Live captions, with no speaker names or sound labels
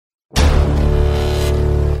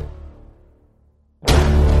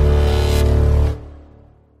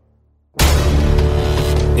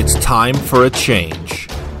time for a change.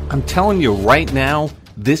 I'm telling you right now,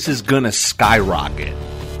 this is gonna skyrocket.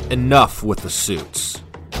 Enough with the suits.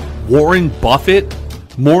 Warren Buffett?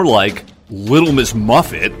 More like Little Miss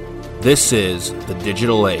Muffet. This is the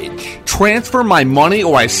digital age. Transfer my money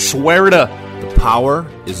or I swear to... The power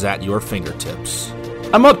is at your fingertips.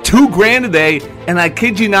 I'm up $2,000 today, and I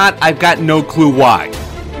kid you not, I've got no clue why.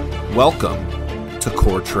 Welcome to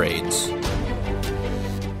Core Trades.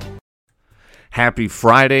 Happy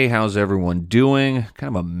Friday. How's everyone doing?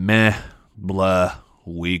 Kind of a meh, blah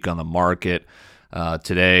week on the market.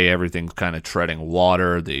 Today, everything's kind of treading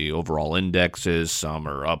water. The overall indexes, some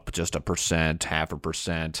are up just 1%,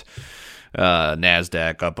 0.5%.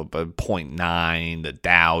 NASDAQ up about 0.9, the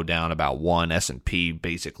Dow down about 1, S&P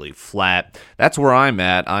basically flat. That's where I'm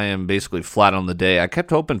at. I am basically flat on the day. I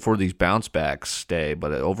kept hoping for these bounce backs stay,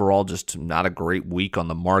 but overall just not a great week on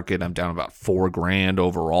the market. I'm down about $4,000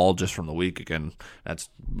 overall just from the week. Again, that's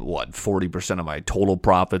 40% of my total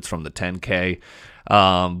profits from the 10K.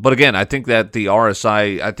 But again, I think that the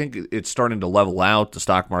RSI, I think it's starting to level out. The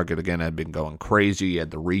stock market, again, had been going crazy. You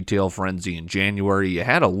had the retail frenzy in January. You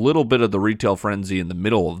had a little bit of the retail frenzy in the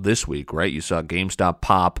middle of this week, right? You saw GameStop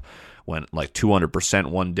pop, went like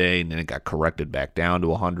 200% one day, and then it got corrected back down to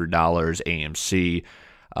 $100, AMC.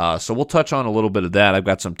 So we'll touch on a little bit of that. I've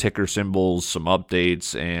got some ticker symbols, some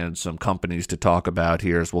updates, and some companies to talk about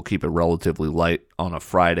here, so we'll keep it relatively light on a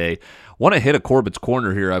Friday. Want to hit a Corbett's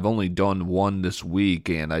Corner here. I've only done one this week,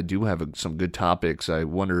 and I do have some good topics. I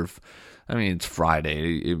wonder if, it's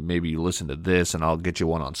Friday. Maybe you listen to this, and I'll get you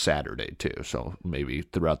one on Saturday, too. So maybe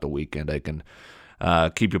throughout the weekend I can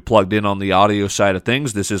keep you plugged in on the audio side of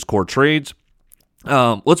things. This is Core Trades.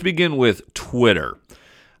 Let's begin with Twitter.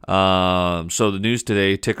 So the news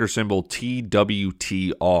today, ticker symbol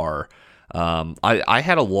TWTR. I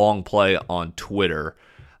had a long play on Twitter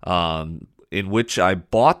in which I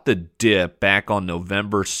bought the dip back on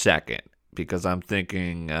November 2nd because I'm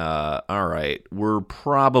thinking, all right, we're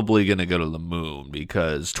probably going to go to the moon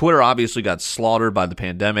because Twitter obviously got slaughtered by the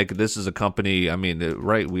pandemic. This is a company,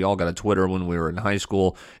 right, we all got a Twitter when we were in high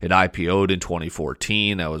school. It IPO'd in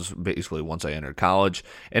 2014. That was basically once I entered college.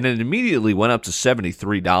 And it immediately went up to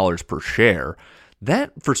 $73 per share.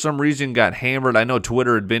 That, for some reason, got hammered. I know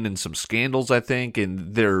Twitter had been in some scandals, I think,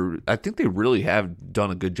 and I think they really have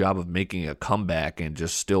done a good job of making a comeback and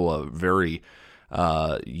just still a very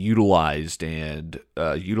utilized and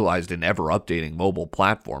ever-updating mobile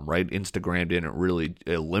platform, right? Instagram didn't really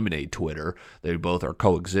eliminate Twitter. They both are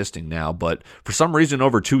coexisting now, but for some reason,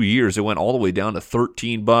 over 2 years, it went all the way down to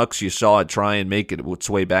 $13. You saw it try and make its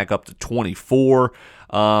way back up to 24.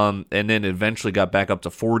 And then eventually got back up to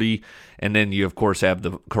 40. And then you, of course, have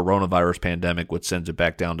the coronavirus pandemic, which sends it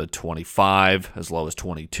back down to 25, as low as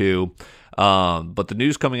 22. But the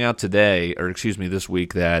news coming out this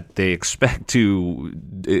week, that they expect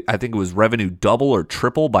to, I think it was revenue double or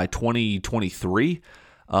triple by 2023.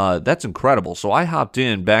 That's incredible. So I hopped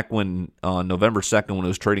in back when, on November 2nd, when it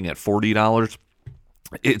was trading at $40.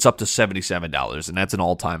 It's up to $77, and that's an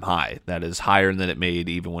all-time high. That is higher than it made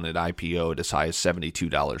even when it IPO'd as high as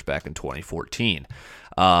 $72 back in 2014.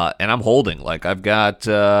 And I'm holding. I've got,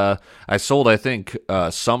 I sold, I think,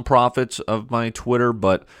 some profits of my Twitter,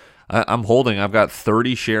 but I'm holding. I've got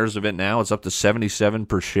 30 shares of it now. It's up to 77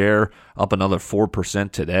 per share, up another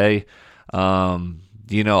 4% today.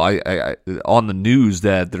 I on the news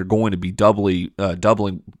that they're going to be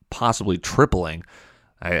doubling, possibly tripling.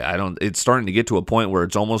 It's starting to get to a point where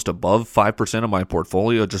it's almost above 5% of my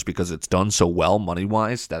portfolio just because it's done so well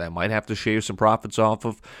money-wise that I might have to shave some profits off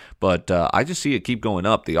of. But I just see it keep going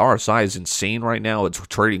up. The RSI is insane right now. It's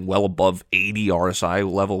trading well above 80 RSI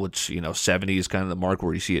level, which, 70 is kind of the mark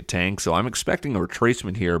where you see it tank. So I'm expecting a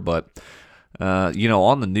retracement here, but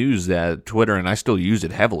on the news that Twitter, and I still use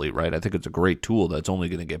it heavily, right? I think it's a great tool that's only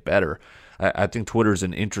going to get better. I think Twitter's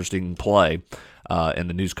an interesting play. And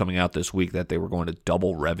the news coming out this week that they were going to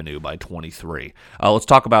double revenue by 23. Let's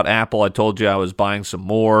talk about Apple. I told you I was buying some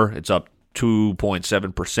more. It's up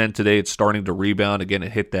 2.7% today. It's starting to rebound. Again,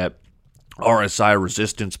 it hit that RSI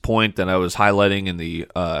resistance point that I was highlighting in the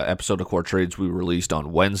episode of Core Trades we released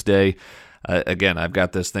on Wednesday. Again, I've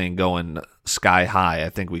got this thing going sky high. I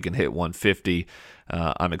think we can hit 150.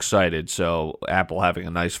 I'm excited. So Apple having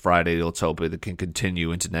a nice Friday. Let's hope it can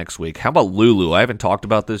continue into next week. How about Lulu? I haven't talked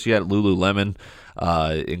about this yet. Lululemon.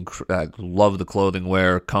 I love the clothing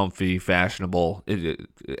wear, comfy, fashionable,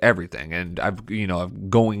 everything. And I'm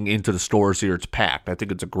going into the stores here. It's packed. I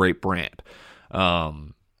think it's a great brand.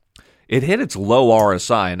 It hit its low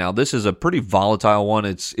RSI. Now, this is a pretty volatile one.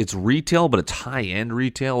 It's retail, but it's high-end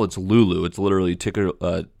retail. It's Lulu. It's literally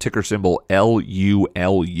ticker symbol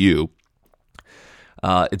LULU.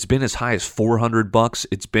 It's been as high as $400.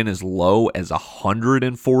 It's been as low as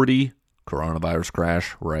 $140. Coronavirus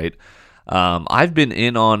crash, right? I've been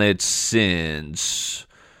in on it since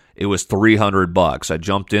it was $300. I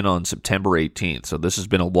jumped in on September 18th, so this has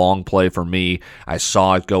been a long play for me. I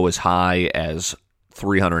saw it go as high as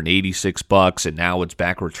 $386, and now it's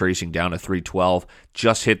back retracing down to $312.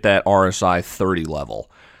 Just hit that RSI 30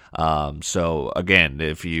 level. So again,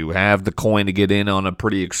 if you have the coin to get in on a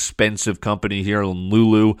pretty expensive company here in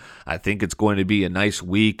Lulu, I think it's going to be a nice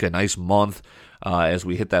week, a nice month. As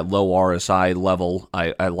we hit that low RSI level,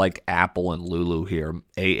 I like Apple and Lulu here,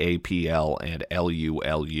 AAPL and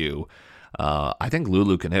LULU. I think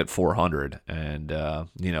Lulu can hit 400, and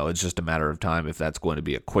it's just a matter of time if that's going to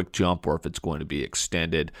be a quick jump or if it's going to be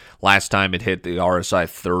extended. Last time it hit the RSI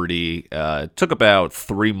 30, it took about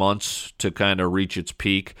 3 months to kind of reach its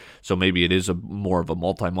peak, so maybe it is more of a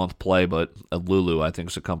multi-month play, but Lulu, I think,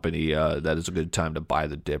 is a company that is a good time to buy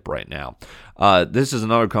the dip right now. This is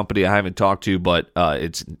another company I haven't talked to, but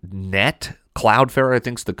it's Net. Cloudflare, I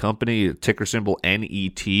think, is the company, ticker symbol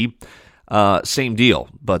NET. Same deal,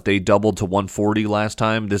 but they doubled to 140 last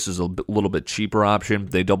time. This is a little bit cheaper option.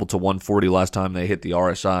 They doubled to 140 last time. They hit the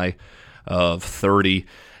RSI of 30,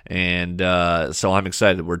 and so I'm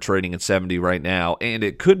excited. We're trading at 70 right now, and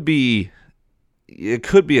it could be a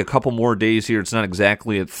couple more days here. It's not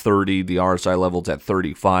exactly at 30. The RSI level's at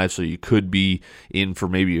 35, so you could be in for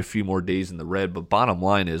maybe a few more days in the red. But bottom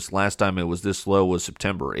line is, last time it was this low was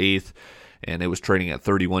September 8th. And it was trading at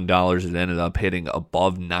 $31. It ended up hitting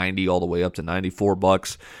above 90 all the way up to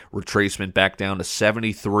 $94. Retracement back down to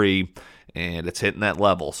 73, and it's hitting that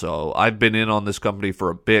level. So I've been in on this company for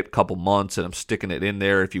a couple months, and I'm sticking it in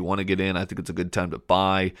there. If you want to get in, I think it's a good time to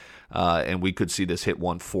buy, and we could see this hit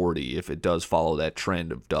 140 if it does follow that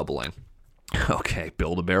trend of doubling. Okay,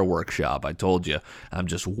 Build-A-Bear Workshop. I told you, I'm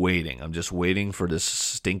just waiting. I'm just waiting for this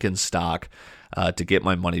stinking stock to get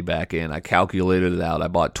my money back in. I calculated it out. I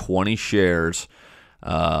bought 20 shares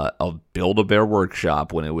of Build-A-Bear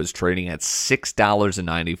Workshop when it was trading at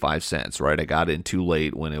 $6.95, right? I got in too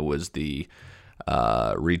late when it was the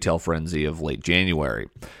retail frenzy of late January.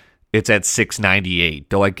 It's at $6.98.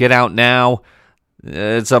 Do I get out now?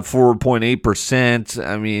 It's up 4.8%.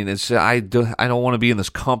 I mean, I don't want to be in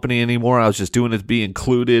this company anymore. I was just doing it to be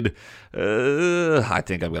included. I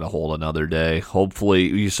think I'm going to hold another day. Hopefully,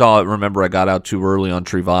 you saw it. Remember, I got out too early on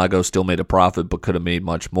Trivago, still made a profit, but could have made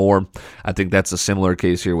much more. I think that's a similar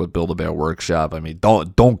case here with Build-A-Bear Workshop. I mean,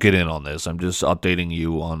 don't get in on this. I'm just updating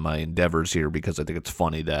you on my endeavors here because I think it's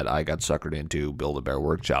funny that I got suckered into Build-A-Bear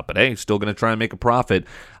Workshop. But hey, still going to try and make a profit.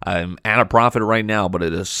 I'm at a profit right now, but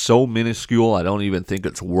it is so minuscule, I don't even think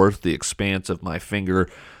it's worth the expanse of my finger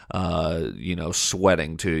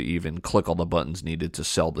sweating to even click all the buttons needed to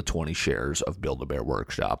sell the 20 shares of Build-A-Bear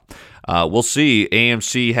Workshop. We'll see.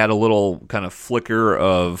 AMC had a little kind of flicker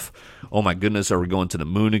of, oh my goodness, are we going to the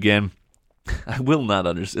moon again? I will not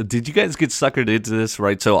understand. Did you guys get suckered into this,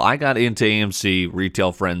 right? So I got into AMC,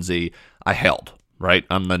 Retail Frenzy. I held, right?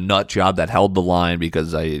 I'm the nut job that held the line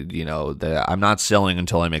because I'm not selling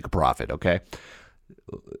until I make a profit, okay?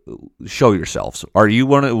 Show yourselves. Were you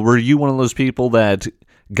one of those people that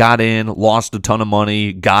got in, lost a ton of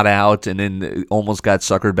money, got out, and then almost got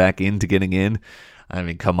suckered back into getting in? I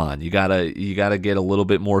mean, come on. You gotta get a little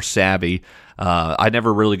bit more savvy. I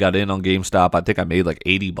never really got in on GameStop. I think I made like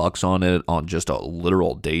 $80 on it on just a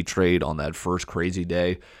literal day trade on that first crazy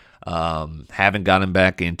day. Haven't gotten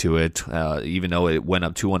back into it, even though it went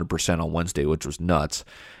up 200% on Wednesday, which was nuts.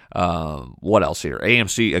 What else here?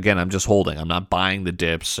 AMC, again, I'm just holding. I'm not buying the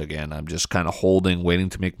dips. Again, I'm just kind of holding, waiting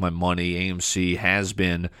to make my money. AMC has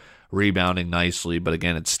been rebounding nicely, but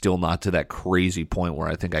again, it's still not to that crazy point where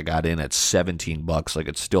I think I got in at $17. Like,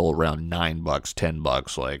 it's still around $9,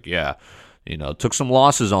 $10. Like, yeah, took some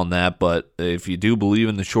losses on that, but if you do believe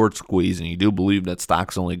in the short squeeze and you do believe that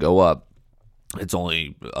stocks only go up, it's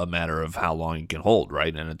only a matter of how long you can hold,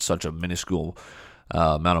 right? And it's such a minuscule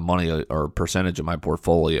amount of money or percentage of my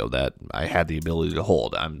portfolio that I had the ability to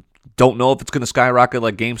hold. I don't know if it's going to skyrocket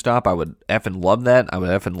like GameStop. I would effing love that. I would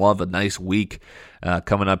effing love a nice week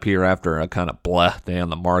coming up here after a kind of bleh day on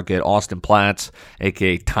the market. Austin Platts,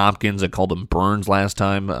 a.k.a. Tompkins. I called him Burns last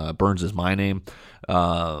time. Burns is my name.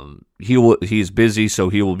 He's busy, so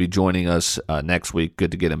he will be joining us next week.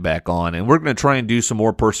 Good to get him back on. And we're going to try and do some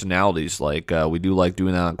more personalities. Like we do like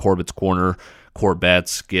doing that on Corbett's Corner.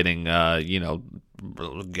 Corbett's getting,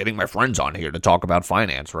 getting my friends on here to talk about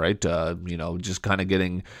finance, right? Just kind of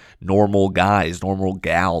getting normal guys, normal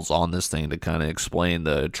gals on this thing to kind of explain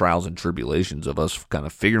the trials and tribulations of us kind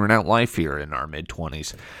of figuring out life here in our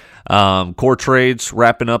mid-20s. Core Trades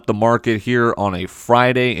wrapping up the market here on a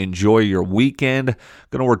Friday. Enjoy your weekend.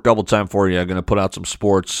 Going to work double time for you. I'm going to put out some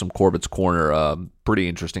sports, some Corbett's Corner. Pretty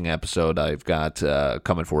interesting episode I've got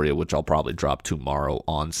coming for you, which I'll probably drop tomorrow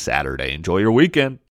on Saturday. Enjoy your weekend.